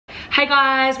Hey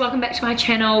guys, welcome back to my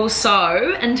channel.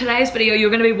 So in today's video you're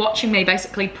going to be watching me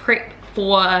basically prep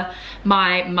for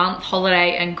my month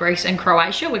holiday in Greece and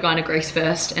Croatia. We're going to Greece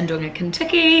first and doing a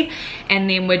Kentucky, and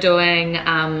then we're doing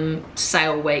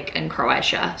sail week in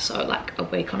Croatia, so like a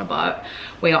week on a boat.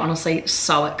 We are honestly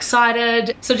so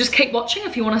excited, so just keep watching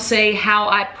if you want to see how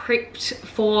I prepped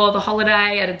for the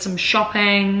holiday. I did some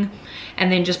shopping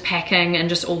and then just packing and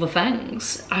just all the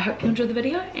things. I hope you enjoy the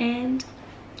video, and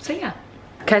so yeah.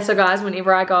 Okay, so guys,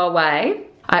 whenever I go away,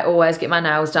 I always get my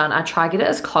nails done. I try to get it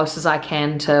as close as I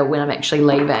can to when I'm actually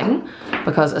leaving,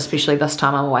 because especially this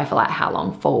time I'm away for like how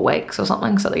long, 4 weeks or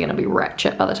something, so they're gonna be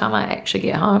ratchet by the time I actually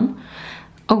get home.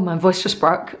 Oh, my voice just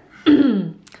broke.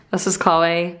 This is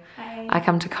Chloe. Hi. I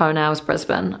come to Co-Nails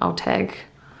Brisbane. I'll tag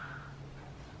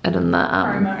it in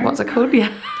the, what's it called?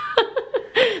 Yeah.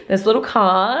 There's a little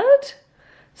card.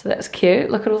 So that's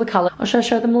cute. Look at all the colour. I'll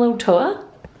show them a little tour.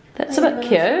 That's a bit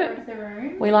cute.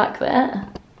 We like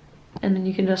that. And then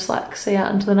you can just like see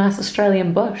out into the nice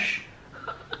Australian bush.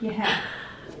 Yeah.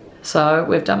 So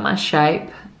we've done my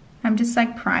shape. I'm just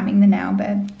like priming the nail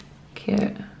bed.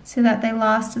 Cute. So that they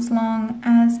last as long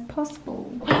as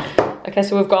possible. Okay,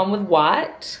 so we've gone with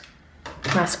white.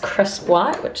 Nice crisp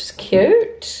white, which is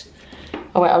cute.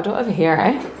 Oh wait, I'll do it over here,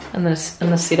 eh? In the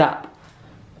setup.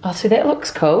 Oh, see, that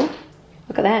looks cool.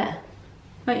 Look at that.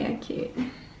 Oh yeah, cute.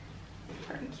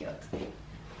 Very cute.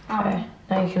 Okay,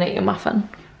 now you can eat your muffin.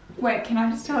 Wait, can I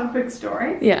just tell a quick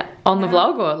story? Yeah, on the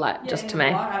vlog or like just to me?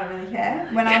 Vlog, I don't really care.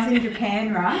 When I was in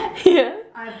Japan, right? Yeah.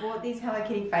 I bought these Hello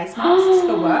Kitty face masks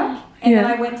for work, and then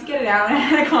I went to get it out and I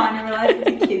had a client and realised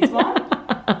it's a kid's one.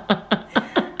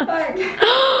 Like,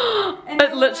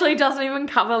 it literally doesn't even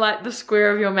cover like the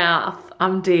square of your mouth.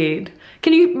 I'm dead.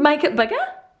 Can you make it bigger?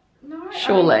 No,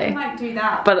 surely. I can like do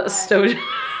that. But it's still.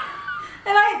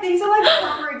 And these are like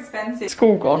proper expensive.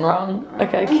 School gone wrong.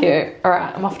 Okay, cute.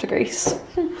 Alright, I'm off to Greece.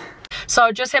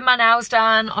 So just had my nails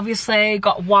done, obviously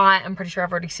got white. I'm pretty sure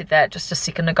I've already said that just a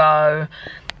second ago.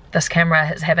 This camera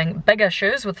is having big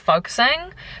issues with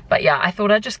focusing, but yeah, I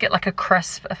thought I'd just get like a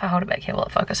crisp, if I hold it back here will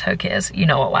it focus, who cares, you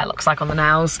know what white looks like on the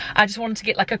nails. I just wanted to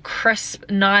get like a crisp,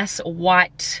 nice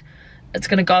white. It's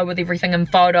gonna go with everything in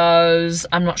photos.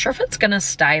 I'm not sure if it's gonna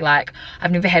stay like,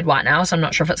 I've never had white nails, so I'm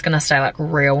not sure if it's gonna stay like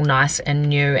real nice and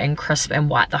new and crisp and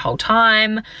white the whole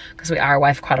time, because we are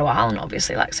away for quite a while, and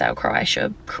obviously like sail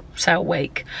Croatia, sail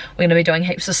week, we're gonna be doing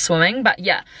heaps of swimming. But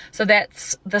yeah, so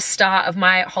that's the start of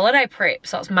my holiday prep.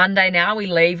 So it's Monday now, we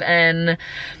leave in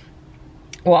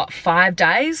what, 5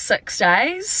 days, 6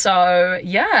 days. So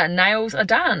yeah, nails are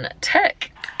done,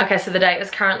 tick. Okay, so the date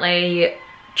is currently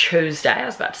Tuesday. I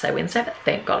was about to say Wednesday, but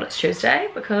thank God it's Tuesday,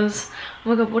 because oh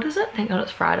my god, what is it? Thank God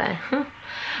it's Friday.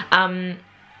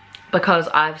 Because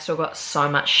I've still got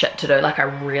so much shit to do. Like, I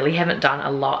really haven't done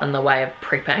a lot in the way of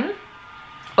prepping.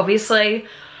 Obviously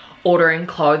ordering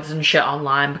clothes and shit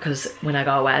online, because when I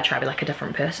go away I try to be like a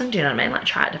different person, do you know what I mean? Like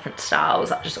try out different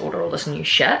styles, like just order all this new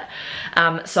shit.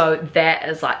 So that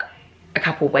is like a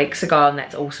couple weeks ago, and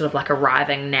that's all sort of like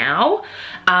arriving now.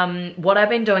 What I've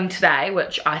been doing today,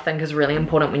 which I think is really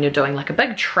important when you're doing like a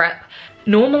big trip,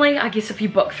 normally I guess if you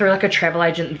book through like a travel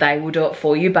agent they will do it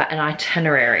for you, but an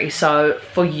itinerary. So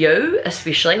for you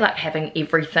especially, like having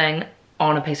everything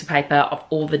on a piece of paper of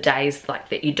all the days like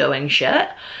that you're doing shit,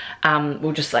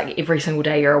 will just like every single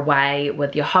day you're away,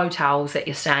 with your hotels that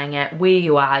you're staying at, where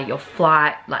you are, your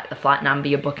flight, like the flight number,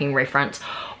 your booking reference,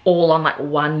 all on like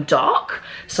one doc.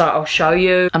 So I'll show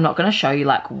you. I'm not going to show you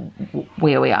like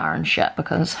where we are and shit,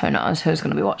 because who knows who's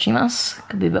going to be watching this.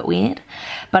 Could be a bit weird,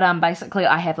 but basically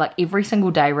I have like every single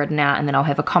day written out, and then I'll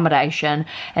have accommodation,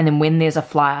 and then when there's a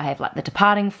flight I have like the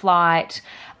departing flight,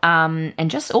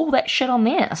 and just all that shit on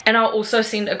there. And I'll also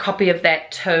send a copy of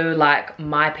that to like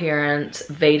my parents,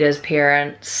 Vita's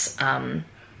parents,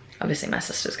 obviously my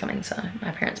sister's coming, so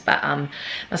my parents, but my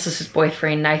sister's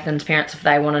boyfriend, Nathan's parents, if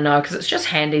they want to know, because it's just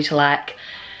handy to like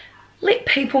let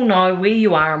people know where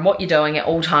you are and what you're doing at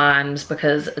all times,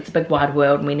 because it's a big wide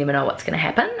world and we never know what's going to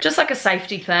happen. Just like a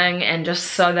safety thing, and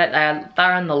just so that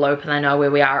they're in the loop and they know where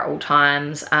we are at all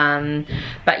times.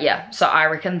 But yeah, so I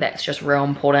reckon that's just real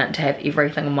important to have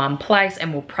everything in one place,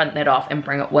 and we'll print that off and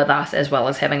bring it with us, as well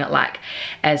as having it like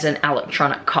as an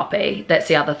electronic copy. That's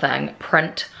the other thing,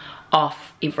 print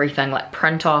off everything, like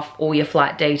print off all your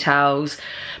flight details,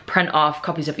 print off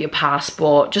copies of your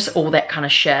passport, just all that kind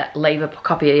of shit. Leave a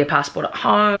copy of your passport at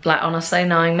home. Like honestly,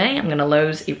 knowing me, I'm gonna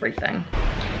lose everything.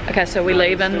 Okay, so we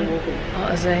leave in, oh,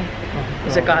 is he?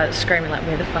 There's a guy that's screaming like,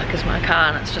 where the fuck is my car?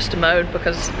 And it's just a mood,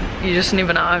 because you just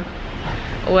never know.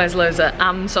 Always lose it.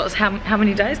 So it's how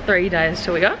many days? 3 days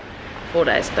till we go? 4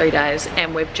 days, 3 days,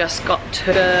 and we've just got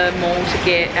to the mall to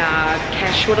get our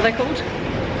cash, what are they called?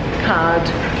 card,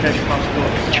 Cash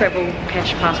passports. travel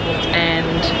cash passports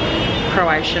and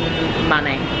Croatian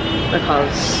money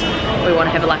because we want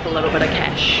to have like a little bit of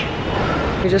cash.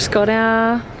 We just got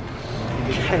our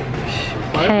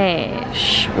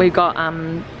cash. We got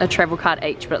a travel card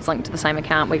each, but it's linked to the same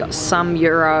account. We got some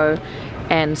euro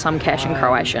and some cash in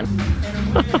Croatian.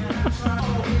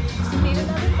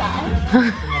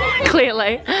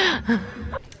 Clearly.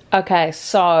 Okay,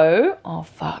 so, oh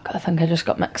fuck, I think I just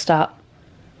got mixed up.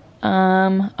 Oh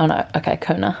no, okay,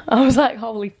 Kuna. I was like,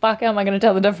 holy fuck, how am I gonna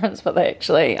tell the difference? But they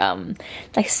actually,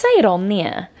 they say it on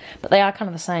there, but they are kind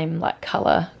of the same like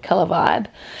color vibe.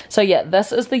 So yeah,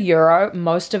 this is the euro.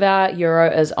 Most of our euro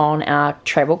is on our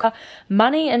travel card.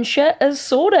 Money and shit is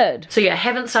sorted. So yeah,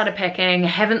 haven't started packing,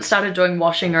 haven't started doing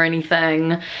washing or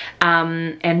anything.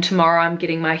 And tomorrow I'm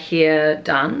getting my hair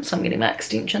done. So I'm getting my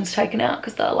extensions taken out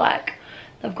because they're like,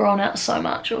 they've grown out so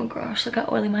much. Oh gosh, look how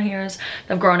oily my hair is.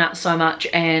 They've grown out so much,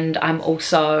 and I'm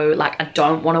also like, I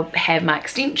don't want to have my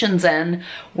extensions in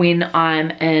when I'm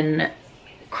in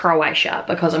Croatia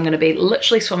because I'm going to be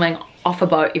literally swimming off a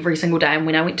boat every single day. And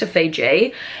when I went to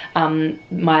Fiji,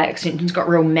 my extensions got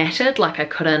real matted, like I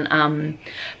couldn't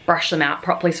brush them out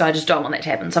properly, so I just don't want that to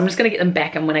happen. So I'm just going to get them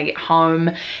back in when I get home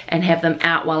and have them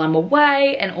out while I'm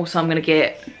away. And also I'm going to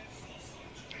get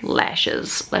lash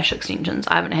extensions.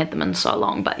 I haven't had them in so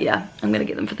long, but yeah, I'm gonna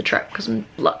get them for the trip because I'm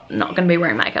not gonna be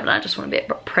wearing makeup and I just want to be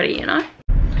pretty, you know.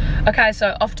 Okay,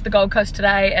 so off to the Gold Coast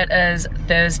today. It is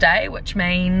Thursday, which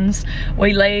means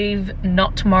we leave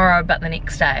not tomorrow but the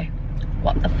next day.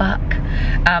 What the fuck?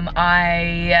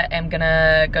 I am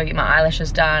gonna go get my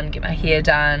eyelashes done, get my hair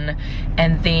done,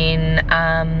 and then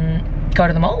go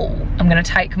to the mall. I'm gonna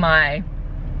take my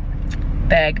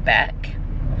bag back,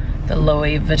 the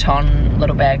Louis Vuitton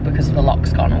little bag, because the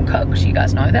lock's gone all cooked. You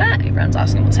guys know that. Everyone's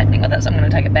asking what's happening with it, so I'm going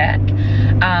to take it back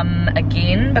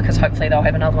again, because hopefully they'll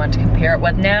have another one to compare it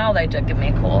with now. They did give me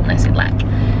a call and they said like,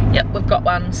 yep, we've got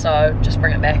one, so just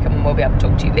bring it back and we'll be able to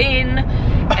talk to you then.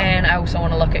 And I also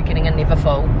want to look at getting a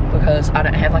Neverfull because I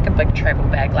don't have like a big travel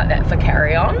bag like that for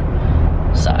carry-on.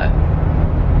 So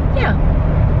yeah,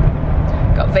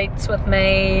 got Veets with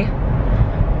me.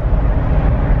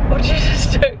 What did you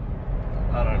just do?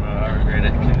 I don't know, I regret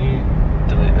it. Can you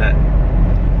delete that?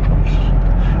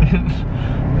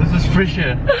 This is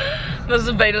pressure. This is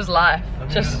Vita's life.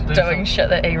 Just doing shit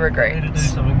that he regrets. I need to do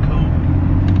something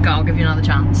cool. Go, I'll give you another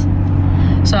chance.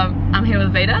 So, I'm here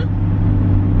with Vita.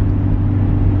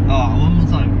 Oh, one more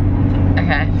time.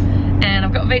 Okay. And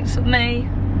I've got Veets with me.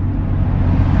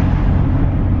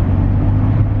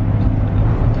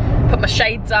 Put my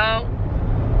shades on.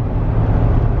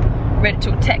 Ready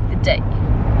to attack the day.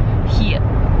 Here.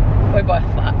 We're both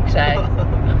fucked, eh?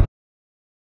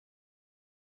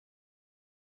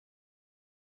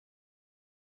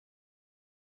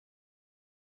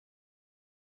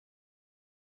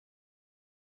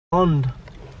 Blonde.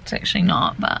 It's actually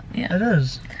not, but yeah. It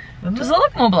is. Does it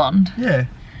look more blonde? Yeah.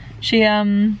 She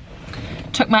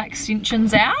took my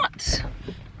extensions out.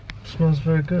 Smells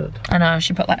very good. I know,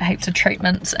 she put like heaps of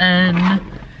treatments in.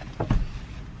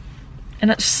 And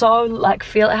it's so like,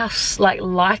 feel how like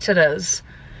light it is.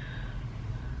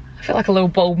 I feel like a little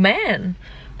bald man.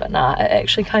 But nah, it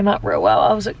actually came up real well.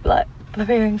 I was like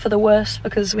preparing for the worst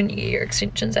because when you get your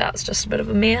extensions out, it's just a bit of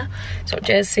a mare. That's what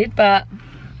Jazz said, but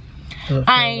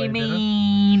I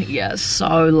mean, yeah,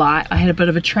 so light. I had a bit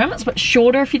of a trim. It's a bit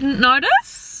shorter if you didn't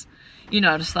notice. You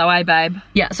noticed though, eh, babe?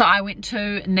 Yeah, so I went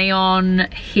to Neon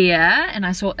Hair and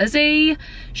I saw Izzy.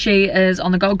 She is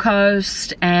on the Gold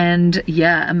Coast and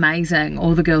yeah, amazing.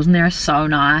 All the girls in there are so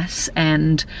nice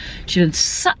and she did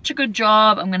such a good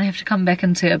job. I'm gonna have to come back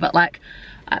and see her, but like,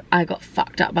 I got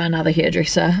fucked up by another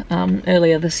hairdresser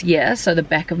earlier this year, so the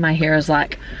back of my hair is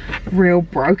like real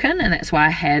broken, and that's why I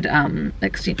had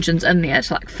extensions in there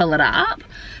to like fill it up.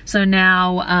 So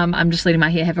now I'm just letting my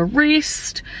hair have a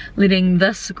rest, letting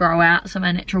this grow out so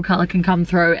my natural colour can come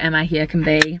through and my hair can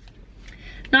be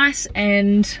nice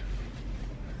and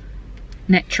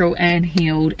natural and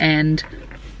healed, and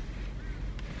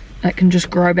it can just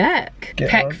grow back.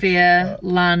 Pack fair,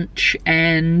 lunch,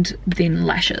 and then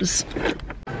lashes.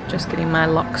 Just getting my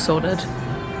locks sorted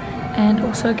and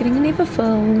also getting a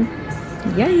Neverfull.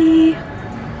 Yay!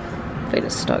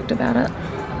 Vita's stoked about it.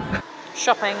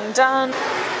 Shopping done.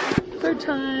 Food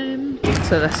time.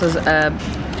 So this is a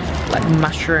like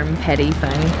mushroom patty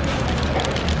thing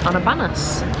on a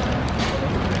bunnis.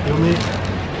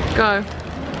 Go.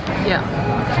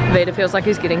 Yeah. Vita feels like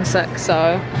he's getting sick,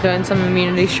 so doing some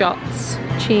immunity shots.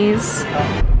 Cheers.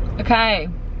 Okay.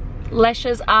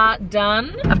 Lashes are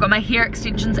done. I've got my hair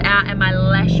extensions out and my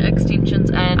lash extensions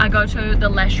in. I go to the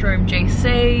Lash Room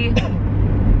GC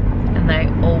and they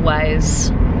always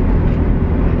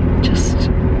just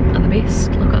are the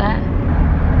best. Look at that.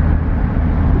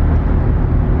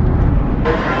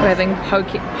 We're having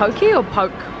poke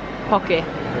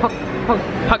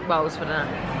bowls for dinner.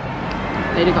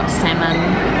 Lady got salmon.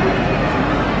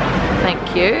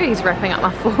 Thank you. He's wrapping up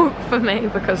my fork for me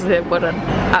because they're wooden.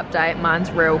 Update,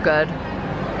 mine's real good.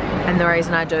 And the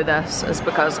reason I do this is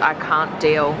because I can't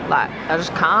deal, like, I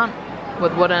just can't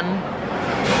with wooden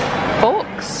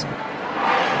forks.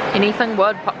 Anything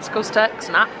wood, popsicle sticks,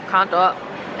 nah, can't do it.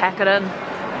 Pack it in.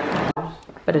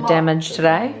 Bit of damage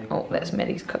today. Oh, that's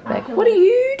Maddie's cook bag. What are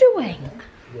you doing?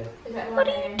 What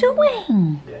are you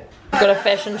doing? Got a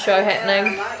fashion show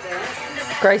happening.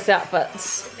 Grace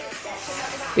outfits.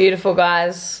 Beautiful,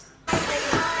 guys.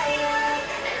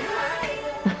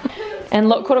 And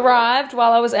look what arrived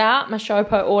while I was out. My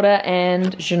Shopo order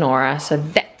and Genora. So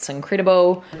that's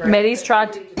incredible. Maddie's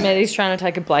trying to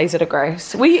take a blazer to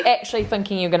Grace. Were you actually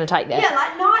thinking you're going to take that? Yeah,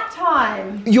 like night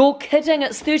time. You're kidding.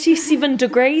 It's 37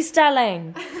 degrees,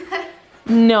 darling.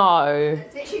 No.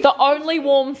 The only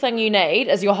warm thing you need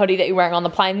is your hoodie that you're wearing on the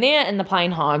plane there and the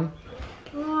plane home.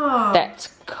 Oh. That's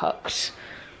cooked.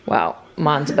 Well,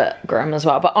 mine's a bit grim as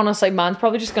well. But honestly, mine's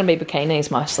probably just going to be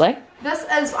bikinis mostly. This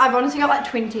is, I've honestly got like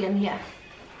 20 in here.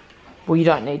 Well, you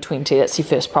don't need 20. That's your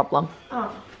first problem.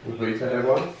 Oh. Vita,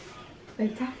 everyone?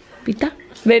 Vita. Vita?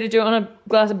 Vita, do you want a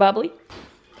glass of bubbly?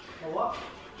 A what?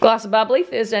 Glass of bubbly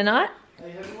Thursday night? Are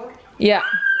you having one? Yeah.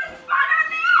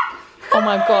 Oh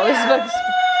my god, this is big.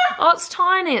 Oh, it's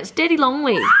tiny. It's Daddy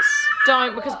Longlegs.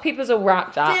 Don't, because Pepper's all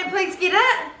wrapped up. Dad, please get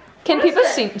it. Can Pepper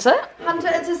sense it? Hunter,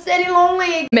 it's a steady long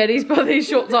leg. Maddie's put these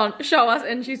shorts on. Show us,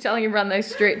 and she's telling everyone they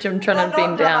stretch. I'm trying to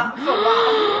bend down.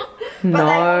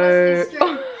 No.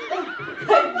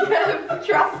 They give,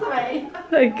 trust me.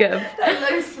 They give.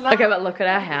 They lose slow. Okay, but look at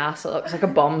our house. It looks like a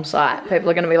bomb site. People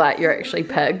are going to be like, you're actually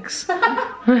pigs.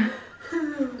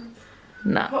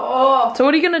 No. Oh. So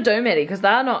what are you going to do, Maddie? Because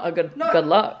they're not a good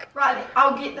look. Right,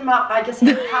 I'll get them up. I just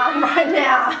can't right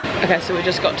now. Okay, so we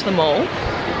just got to the mall.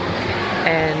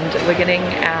 And we're getting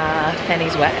our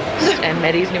fannies waxed. And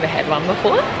Maddie's never had one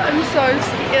before. I'm so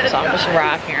scared. So I'm just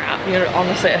racking her up.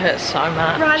 Honestly, it hurts so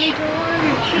much. Riley,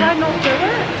 don't. Should I not do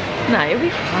it? No, you'll be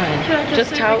fine. Should I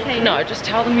just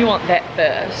tell them you want that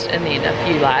first, and then if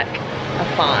you like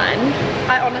are fine,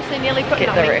 I honestly nearly put get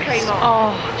the numbing rest. cream on.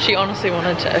 Oh, she honestly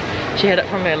wanted to. She had it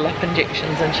from her lip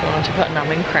injections, and she wanted to put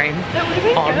numbing cream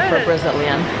on for a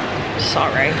Brazilian.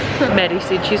 Sorry. Maddie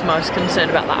said she's most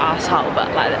concerned about the asshole, but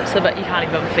like that's the bit you can't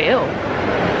even feel.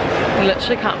 You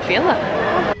literally can't feel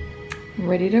it.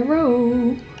 Ready to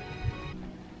roll.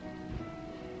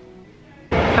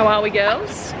 How are we,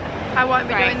 girls? I won't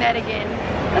be doing that again.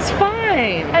 That's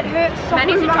fine. It hurts so much.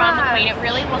 Maddie's a drama queen, it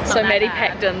really was not So that Maddie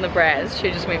bad. packed in the bras.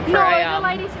 She just went for No, a the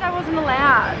lady said I wasn't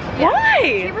allowed. Why?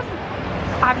 She was,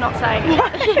 I'm not saying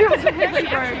it. She was really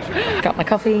rude. Got my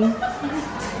coffee.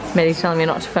 Maddie's telling me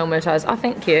not to film her toes. Oh,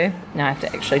 thank you. Now I have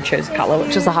to actually choose a colour,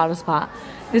 which is the hardest part.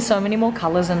 There's so many more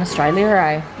colours in Australia,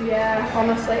 eh? Yeah,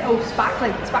 honestly. Oh,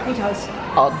 sparkly toes.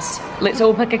 Odds. Let's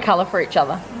all pick a colour for each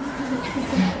other.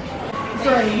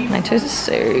 My toes are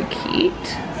so cute.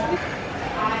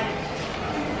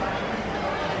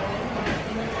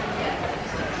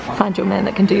 Find your man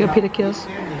that can do your pedicures.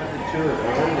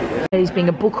 Maddie's being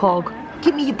a book hog.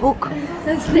 Give me your book.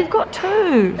 You've got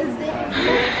two.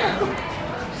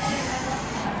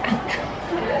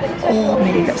 Oh,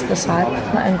 maybe that's the side,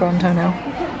 the ingrown toenail.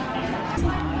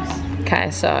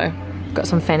 Okay, so got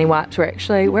some fanny wipes. We're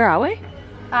actually, where are we?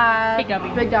 Big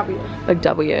W. Big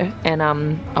W. And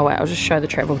oh wait, I'll just show the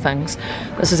travel things.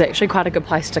 This is actually quite a good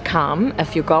place to come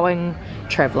if you're going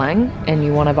traveling and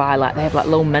you want to buy, like, they have like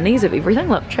little minis of everything.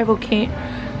 Look, travel kit,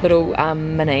 little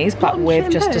minis, but we've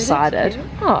just decided,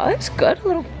 oh, that's good, a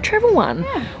little travel one.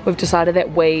 Yeah. We've decided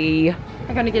that we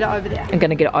I'm gonna get it over there. I'm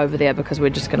gonna get it over there because we're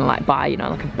just gonna like buy, you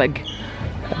know, like a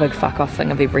big fuck off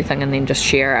thing of everything and then just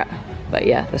share it. But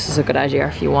yeah, this is a good idea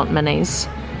if you want minis.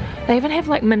 They even have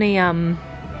like mini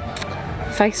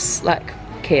face like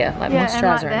care, like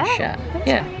moisturizer and shit.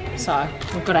 Yeah. So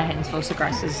we've got our hands full, so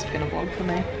Grace is gonna vlog for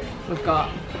me. We've got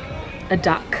a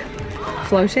duck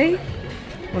floaty.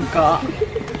 We've got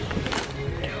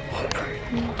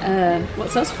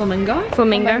what's this? Flamingo?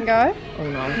 Flamingo. Oh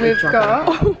no. We've got.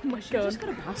 Oh my god. Just got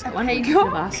a basket. Why didn't you get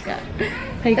a basket?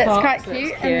 That's quite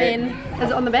cute. And then, is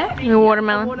it on the back? The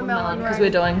watermelon. Watermelon, Because we're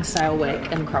doing sail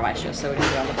week in Croatia, so we're going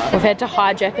to be on the boat. We've had to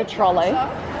hijack a trolley.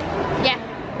 Yeah.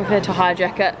 We've had to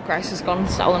hijack it. Grace has gone and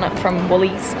stolen it from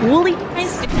Woolies.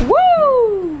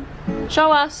 Woo!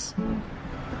 Show us.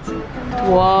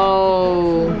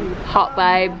 Whoa. Hot,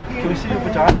 babe. Can we see your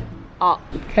vagina? Oh.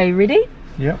 Okay, ready?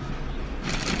 Yep.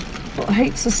 Got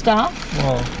heaps of stuff.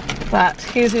 Whoa. But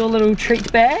here's your little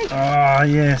treat bag. Ah,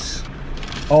 yes.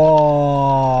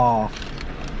 Oh,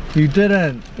 you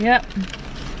didn't. Yep.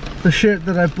 The shirt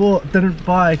that I didn't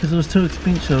buy because it was too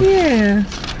expensive. Yeah.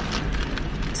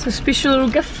 It's a special little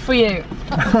gift for you.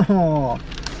 Oh,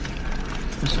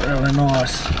 it's really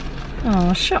nice.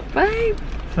 Oh, shop, babe.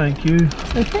 Thank you.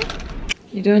 Okay.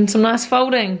 You're doing some nice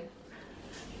folding.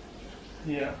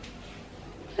 Yeah.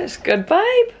 That's good,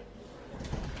 babe.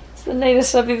 It's the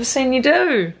neatest I've ever seen you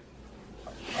do.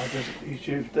 I just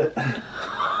YouTubed it.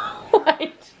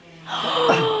 Wait.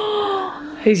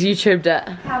 Who's YouTubed it?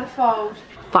 How to fold.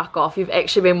 Fuck off, you've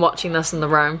actually been watching this in the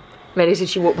room. Maddie said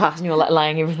she walked past and you were like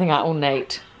laying everything out all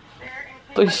neat.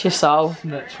 Bless your soul.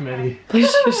 Snitch, Maddie.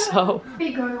 Bless your soul.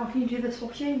 Be going off and you do this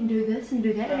washing and do this and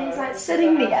do that, and he's like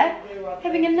sitting there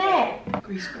having a nap.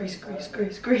 Grease, grease, grease,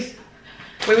 grease, grease.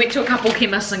 We went to a couple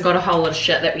chemists and got a whole lot of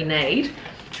shit that we need.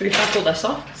 Should we fuck all this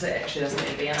off? Because it actually doesn't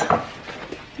need to be in it.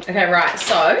 Okay, right,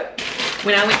 so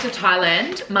when I went to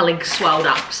Thailand, my legs swelled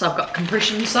up, so I've got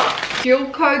compression socks. Dual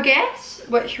gas,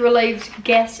 which relieves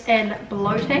gas and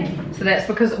bloating. So that's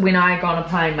because when I go on a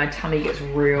plane, my tummy gets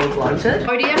real bloated.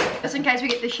 Sodium, just in case we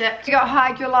get the shit. We got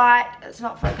Hydrolite, it's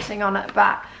not focusing on it,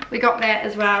 but we got that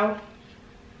as well.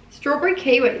 Strawberry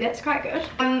kiwi, that's quite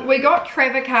good. We got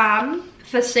Trevor Calm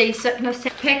for seasickness.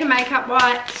 Pack of makeup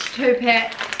wipes, 2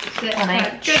 packs, so that's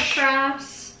quite good for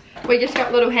us. We just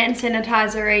got little hand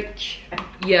sanitizer each.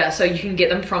 Yeah, so you can get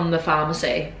them from the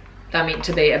pharmacy. They're meant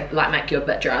to be, like, make you a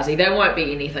bit drowsy. They won't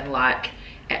be anything like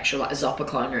actual like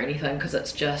Zopiclone or anything, because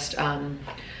it's just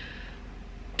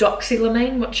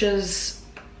doxylamine, which is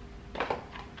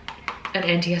an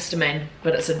antihistamine,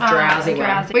 but it's a drowsy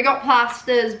one. We got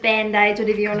plasters, band-aids,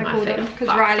 whatever you want to call them, because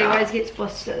Riley always gets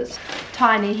blisters.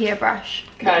 Tiny hairbrush.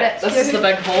 Okay, this is the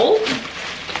big haul.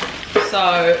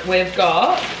 So we've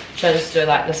got, should I just do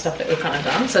like the stuff that we've kind of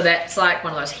done? So that's like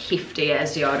one of those hefty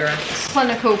ass deodorants.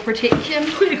 Clinical protection.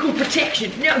 Clinical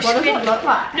protection. No What does it look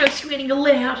like? No sweating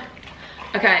allowed.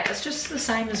 Okay, it's just the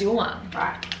same as your one.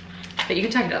 Right. But you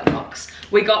can take it out of the box.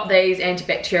 We got these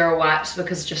antibacterial wipes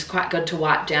because it's just quite good to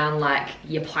wipe down like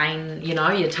your plane, you know,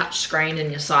 your touch screen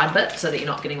and your side bit, so that you're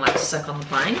not getting like sick on the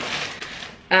plane.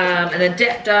 An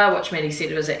adapter, which Maddie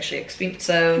said was actually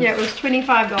expensive. Yeah, it was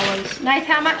 $25. Nate,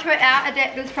 how much were our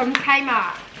adapters from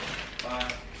Kmart?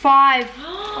 5.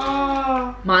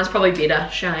 Oh. Mine's probably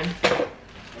better, shame.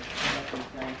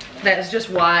 That's just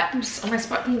wipes. Oh, my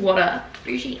sparkling water.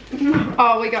 Bougie.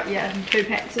 Oh, we got, yeah, 2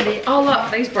 packs of it. Oh,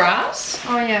 look, these bras.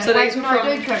 Oh, yeah. So wait, these were no, from...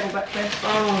 do travel back first.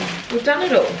 Oh, we've done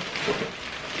it all.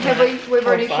 Have we've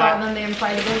already fire. shown them the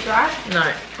inflatables, right?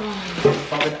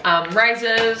 No.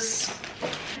 Razors.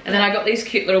 And then I got these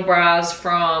cute little bras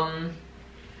from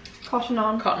Cotton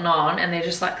On. Cotton On, and they're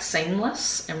just like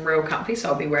seamless and real comfy, so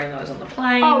I'll be wearing those on the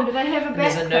plane. Oh, do they have a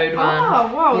back? There's a nude one.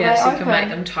 Oh, wow, yeah, so you open. can make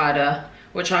them tighter,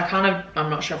 which I'm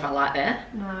not sure if I like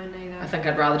that. No, neither. I think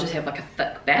I'd rather just have like a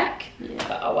thick back. Yeah.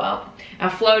 But oh well. Our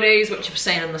floaties, which you've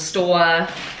seen in the store.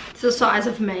 It's the size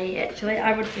of me, actually.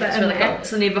 I would fit It's in really that. cool.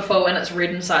 It's the Neverfull and it's red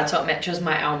inside, so it matches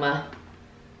my Alma.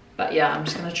 But yeah, I'm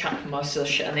just gonna chuck most of the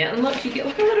shit in there. And look, you get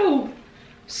like a little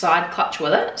side clutch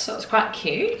with it, so it's quite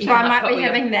cute. So I might be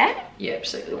having that? Yeah,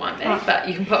 absolutely won't be. Oh. But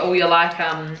you can put all your like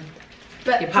your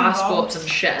Bits passports and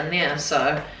and shit in there,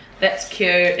 so that's cute.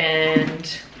 And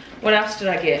what else did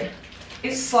I get?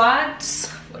 These slides,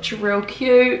 which are real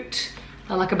cute.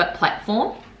 They're like a bit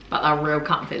platform, but they're real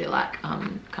comfy. They're like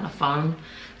kind of foam.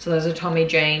 So those are Tommy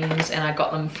jeans, and I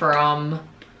got them from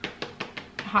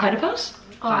Platypus.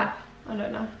 Oh, I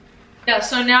don't know. Yeah,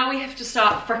 so now we have to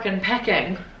start frickin'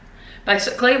 packing.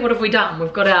 Basically, what have we done?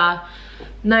 We've got our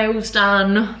nails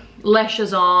done,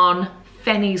 lashes on,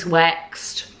 fannies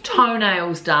waxed,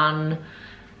 toenails done,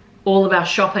 all of our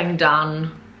shopping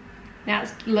done. Now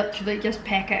it's literally just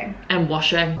packing. And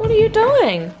washing. What are you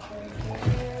doing?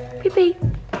 Pee-pee.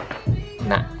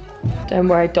 Nah. Don't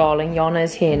worry, darling.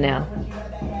 Yona's here now.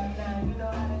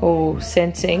 Oh,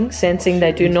 sensing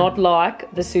they do not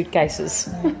like the suitcases.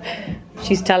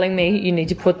 She's telling me you need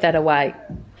to put that away.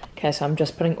 Okay, so I'm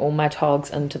just putting all my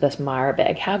togs into this Myra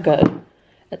bag. How good.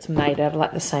 It's made out of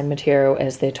like the same material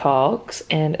as their togs,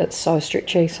 and it's so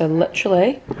stretchy. So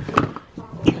literally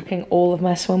chucking all of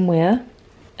my swimwear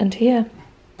into here.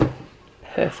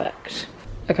 Perfect.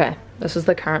 Okay, this is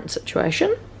the current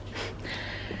situation.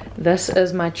 This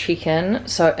is my check-in.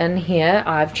 So in here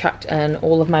I've chucked in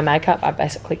all of my makeup. I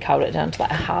basically culled it down to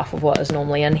like half of what is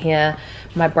normally in here.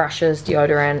 My brushes,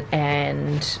 deodorant,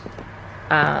 and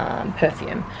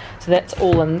perfume. So that's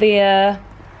all in there,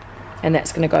 and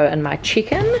that's going to go in my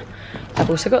check-in. I've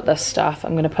also got this stuff.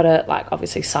 I'm going to put it like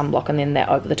obviously sunblock and then that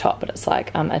over the top, but it's like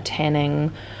a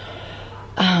tanning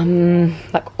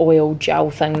like oil gel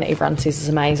thing that everyone says is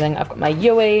amazing. I've got my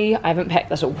Yui. I haven't packed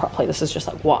this all properly. This is just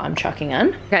like what I'm chucking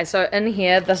in. Okay, so in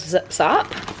here, this zips up.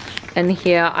 In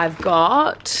here, I've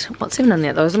got, what's even in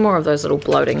there? Those are more of those little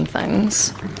bloating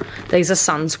things. These are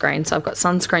sunscreen. So I've got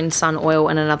sunscreen, sun oil,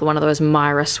 and another one of those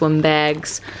Myra swim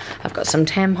bags. I've got some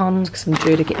tampons because I'm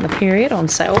due to get my period on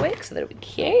sale week, so that'll be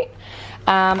cute.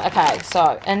 Okay,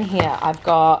 so in here, I've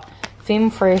got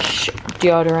Femfresh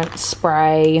deodorant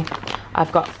spray.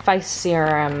 I've got face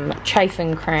serum,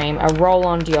 chafing cream, a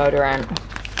roll-on deodorant.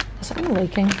 Is something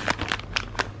leaking?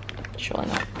 Surely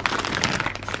not.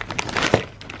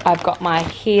 I've got my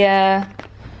hair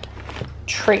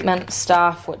treatment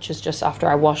stuff, which is just after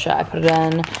I wash it, I put it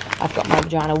in. I've got my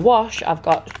vagina wash. I've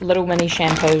got little mini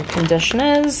shampoo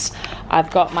conditioners.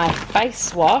 I've got my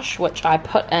face wash, which I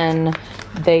put in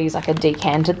these, like I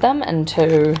decanted them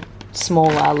into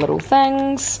smaller little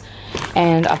things.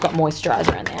 And I've got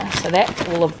moisturizer in there. So that's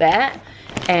all of that.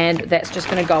 And that's just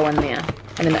going to go in there.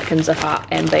 And then it can zip up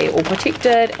and be all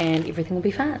protected and everything will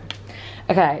be fine.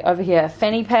 Okay, over here,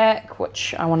 fanny pack,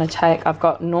 which I want to take. I've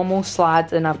got normal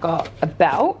slides and I've got a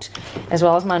belt. As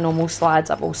well as my normal slides,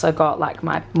 I've also got like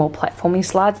my more platformy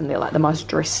slides, and they're like the most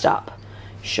dressed up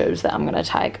shoes that I'm going to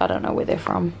take. I don't know where they're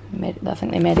from. I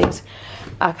think they're Maddie's.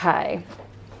 Okay,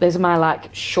 these are my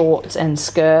like shorts and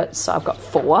skirts. So I've got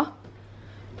 4.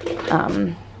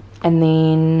 And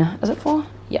then, is it 4?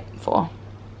 Yep, 4.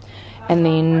 And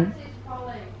then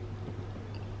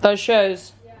those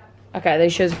shoes. Okay,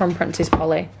 these shoes are from Princess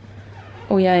Polly.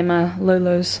 Oh yay, my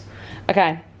Lulus.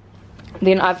 Okay,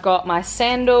 then I've got my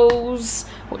sandals,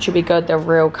 which will be good, they're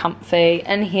real comfy.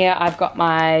 In here I've got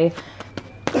my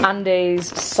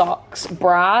undies, socks,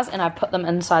 bras, and I put them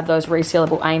inside those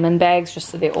resealable Amen bags just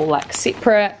so they're all like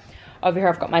separate. Over here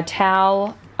I've got my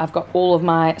towel. I've got all of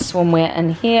my swimwear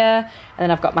in here, and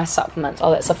then I've got my supplements. Oh,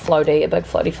 that's a big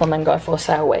floaty flamingo for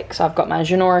sale week. So I've got my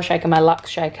Genora shaker, my Lux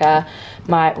shaker,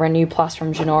 my Renew Plus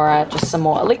from Genora, just some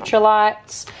more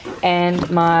electrolytes, and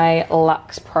my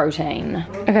Lux protein.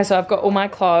 Okay, so I've got all my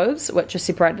clothes, which are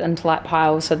separated into like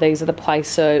piles. So these are the play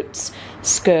suits,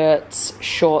 skirts,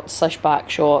 shorts / bike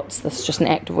shorts. This is just an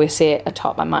activewear set, a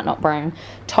top I might not bring,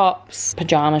 tops,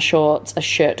 pajama shorts, a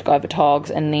shirt to go over togs,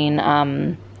 and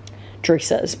then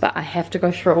dresses. But I have to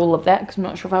go through all of that because I'm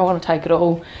not sure if I want to take it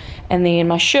all. And then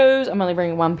my shoes, I'm only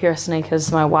bringing 1 pair of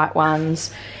sneakers, my white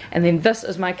ones. And then this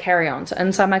is my carry-on. So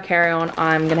inside my carry-on,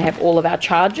 I'm going to have all of our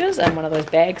chargers in one of those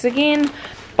bags again.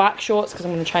 Bike shorts, because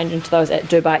I'm going to change into those at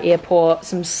Dubai Airport.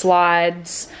 Some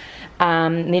slides.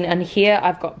 Then in here,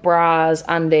 I've got bras,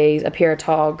 undies, a pair of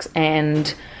togs,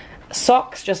 and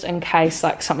socks, just in case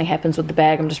like something happens with the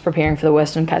bag. I'm just preparing for the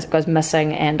worst in case it goes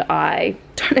missing and I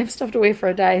don't have stuff to wear for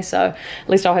a day, so at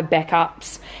least I'll have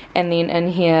backups. And then in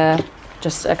here,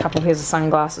 just a couple of pairs of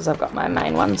sunglasses. I've got my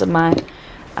main ones in my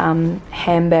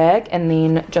handbag, and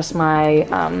then just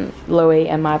my Louis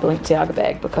and my Balenciaga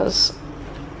bag because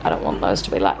I don't want those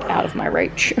to be like out of my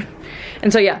reach.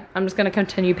 And so yeah, I'm just going to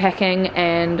continue packing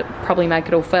and probably make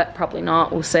it all fit, probably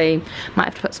not, we'll see. Might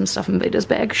have to put some stuff in Vita's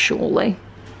bag surely.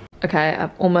 Okay,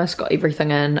 I've almost got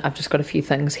everything in. I've just got a few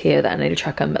things here that I need to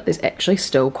chuck in, but there's actually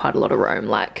still quite a lot of room.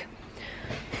 Like,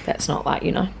 that's not like,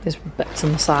 you know, there's bits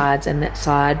on the sides and that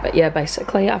side. But yeah,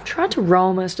 basically, I've tried to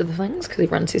roll most of the things because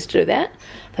everyone says to do that.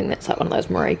 I think that's like one of those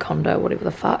Marie Kondo, whatever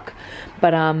the fuck.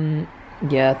 But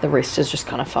yeah, the rest is just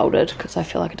kind of folded because I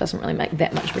feel like it doesn't really make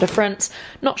that much of a difference.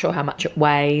 Not sure how much it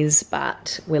weighs,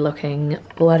 but we're looking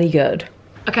bloody good.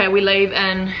 Okay, we leave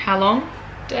in how long,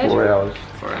 Dad? 4 hours.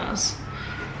 4 hours.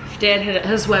 Dad had it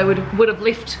his way, would have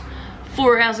left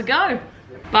 4 hours ago.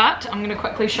 But I'm going to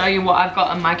quickly show you what I've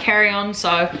got in my carry-on. So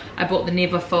I bought the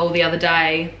Never Full the other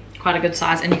day, quite a good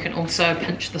size, and you can also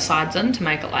pinch the sides in to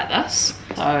make it like this.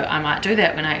 So I might do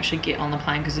that when I actually get on the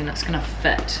plane, because then it's going to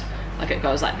fit, like it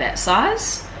goes like that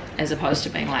size as opposed to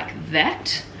being like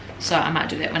that. So I might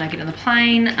do that when I get on the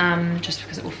plane, just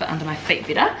because it will fit under my feet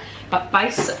better. But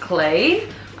basically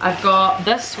I've got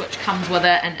this which comes with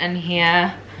it, and in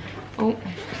here, oh,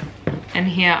 in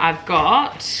here I've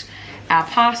got our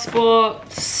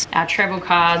passports, our travel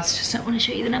cards, just don't want to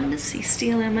show you the numbers so you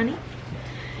steal our money,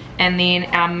 and then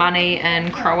our money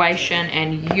in Croatian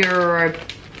and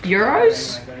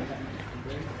euros.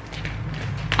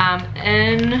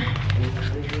 In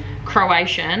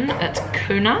Croatian it's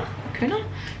kuna.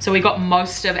 So we got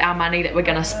most of our money that we're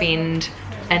going to spend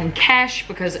in cash,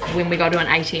 because when we go to an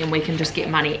ATM we can just get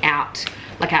money out.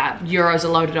 Like our euros are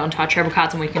loaded onto our travel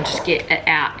cards and we can just get it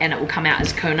out and it will come out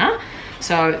as kuna.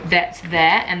 So that's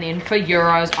that. And then for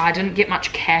euros, I didn't get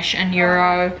much cash in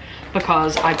euro,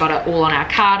 because I got it all on our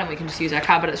card and we can just use our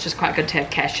card, but it's just quite good to have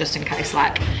cash just in case,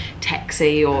 like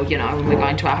taxi or, you know, when we're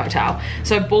going to our hotel.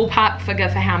 So ballpark figure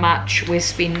for how much we're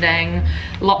spending.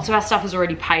 Lots of our stuff is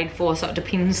already paid for, so it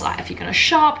depends like if you're gonna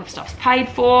shop, if stuff's paid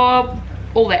for,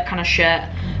 all that kind of shit.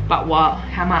 But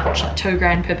how much? Like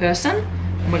 $2 per person.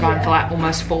 And we're going for like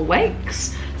almost 4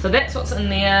 weeks. So that's what's in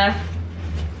there.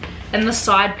 In the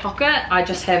side pocket, I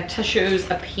just have tissues,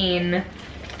 a pen,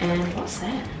 and what's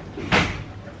that?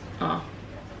 Oh,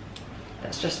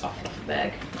 that's just off the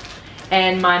bag.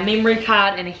 And my memory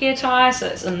card and a hair tie, so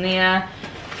it's in there.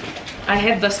 I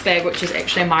have this bag, which is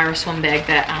actually a Myra swim bag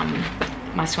that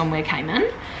my swimwear came in.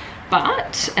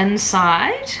 But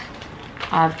inside,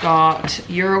 I've got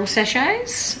Ural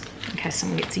sachets, in case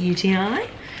someone gets a UTI,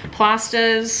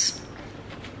 plasters,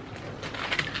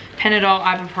 Panadol,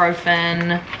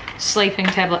 ibuprofen, sleeping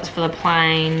tablets for the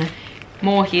plane,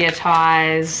 more hair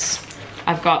ties.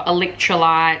 I've got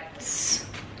electrolytes.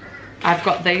 I've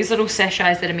got these little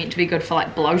sachets that are meant to be good for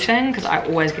like bloating, because I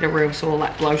always get a real sore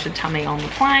like bloated tummy on the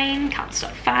plane. Can't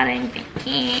stop farting.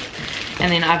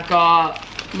 And then I've got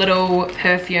little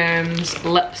perfumes,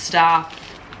 lip stuff,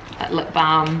 like lip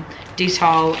balm,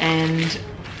 Dettol, and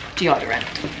deodorant.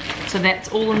 So that's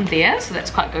all in there, so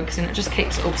that's quite good because then it just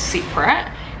keeps it all separate.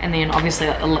 And then obviously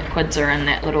like, the liquids are in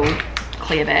that little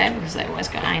clear bag because they always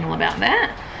go anal about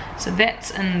that. So that's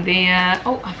in there.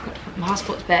 Oh, I forgot to put my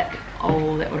passports back.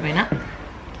 Oh, that would have been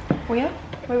it. Where?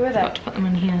 Where were they? Forgot to put them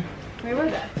in here. Where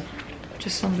were they?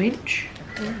 Just on the bench.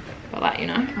 But like, you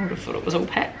know, I would have thought it was all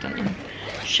packed and then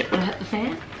shit would have hit the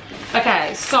fan.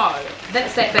 Okay, so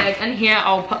that's that bag. In here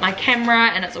I'll put my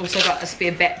camera, and it's also got a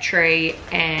spare battery,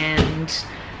 and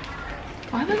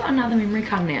why have I got another memory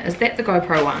card in there? Is that the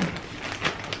GoPro one?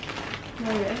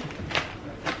 Maybe.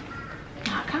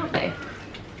 No, it can't be.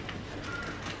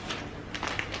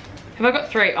 Have I got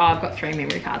 3? Oh, I've got 3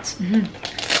 memory cards.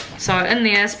 So in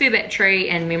there, spare battery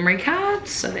and memory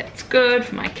cards, so that's good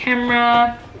for my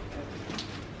camera.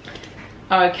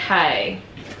 Okay,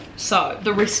 so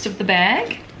the rest of the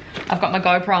bag, I've got my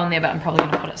GoPro on there, but I'm probably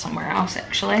gonna put it somewhere else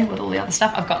actually with all the other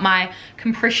stuff. I've got my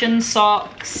compression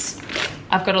socks,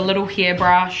 I've got a little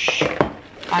hairbrush,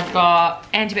 I've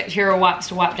got antibacterial wipes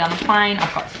to wipe down the plane,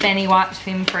 I've got fanny wipes,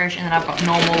 Femme Fresh, and then I've got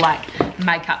normal like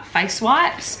makeup face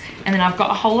wipes, and then I've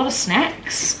got a whole lot of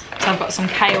snacks. So I've got some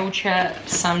kale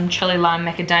chips, some chili lime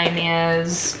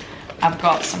macadamias, I've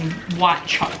got some white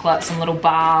chocolate, some little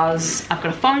bars, I've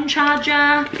got a phone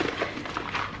charger,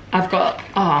 I've got,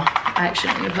 oh, I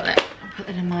actually need to put that, I'll put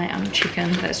that in my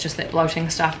chicken, that's just that bloating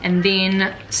stuff, and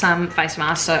then some face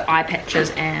masks, so eye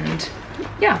patches and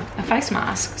yeah, a face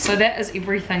mask. So that is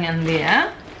everything in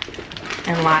there.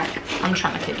 And like, I'm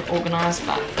trying to keep it organised,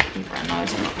 but everyone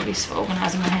knows I'm not the best for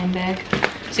organising my handbag.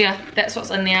 So yeah, that's what's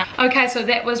in there. Okay, so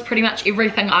that was pretty much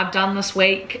everything I've done this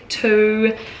week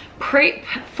to prep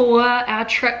for our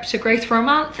trip to Greece for a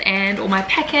month, and all my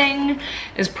packing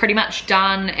is pretty much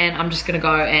done, and I'm just gonna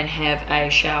go and have a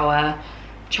shower,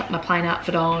 chuck my plane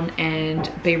outfit on, and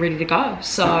be ready to go.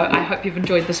 So I hope you've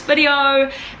enjoyed this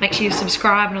video. Make sure you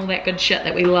subscribe and all that good shit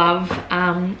that we love,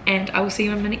 and I will see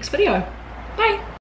you in my next video. Bye.